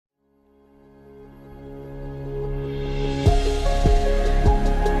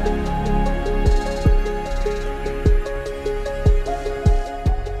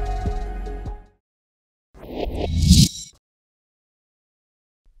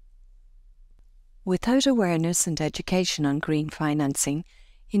Without awareness and education on green financing,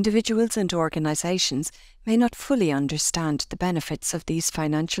 individuals and organisations may not fully understand the benefits of these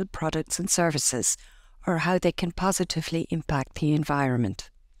financial products and services, or how they can positively impact the environment.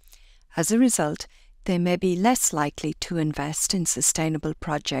 As a result, they may be less likely to invest in sustainable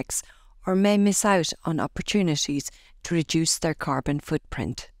projects or may miss out on opportunities to reduce their carbon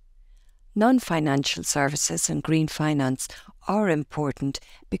footprint. Non-financial services and green finance are important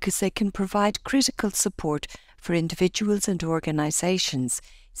because they can provide critical support for individuals and organisations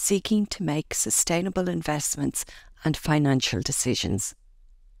seeking to make sustainable investments and financial decisions.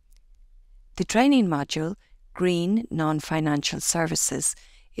 The training module, Green Non-Financial Services,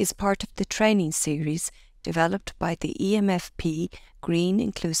 is part of the training series developed by the e-MFP Green,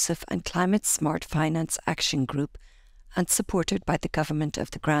 Inclusive and Climate Smart Finance Action Group and supported by the Government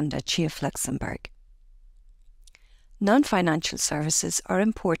of the Grand Duchy of Luxembourg. Non-financial services are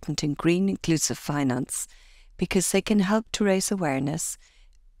important in green inclusive finance because they can help to raise awareness,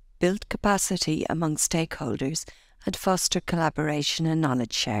 build capacity among stakeholders and foster collaboration and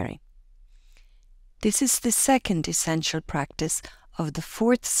knowledge sharing. This is the second essential practice of the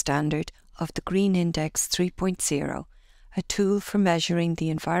fourth standard of the Green Index 3.0, a tool for measuring the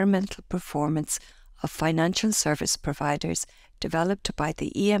environmental performance of financial service providers developed by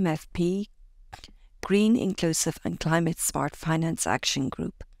the e-MFP Green, Inclusive and Climate Smart Finance Action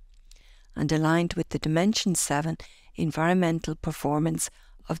Group, and aligned with the Dimension 7 environmental performance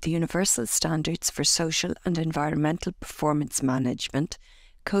of the Universal Standards for Social and Environmental Performance Management,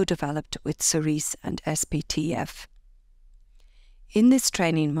 co-developed with Cerise and SPTF. In this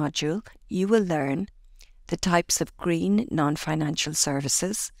training module, you will learn the types of green non-financial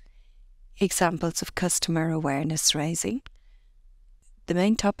services, examples of customer awareness raising, the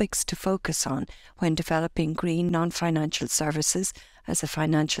main topics to focus on when developing green non-financial services as a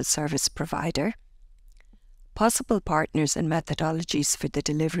financial service provider, possible partners and methodologies for the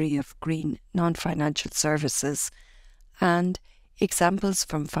delivery of green non-financial services, and examples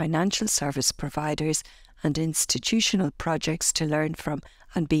from financial service providers and institutional projects to learn from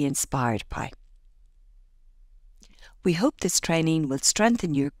and be inspired by. We hope this training will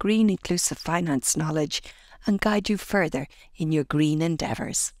strengthen your green inclusive finance knowledge and guide you further in your green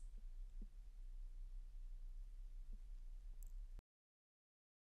endeavours.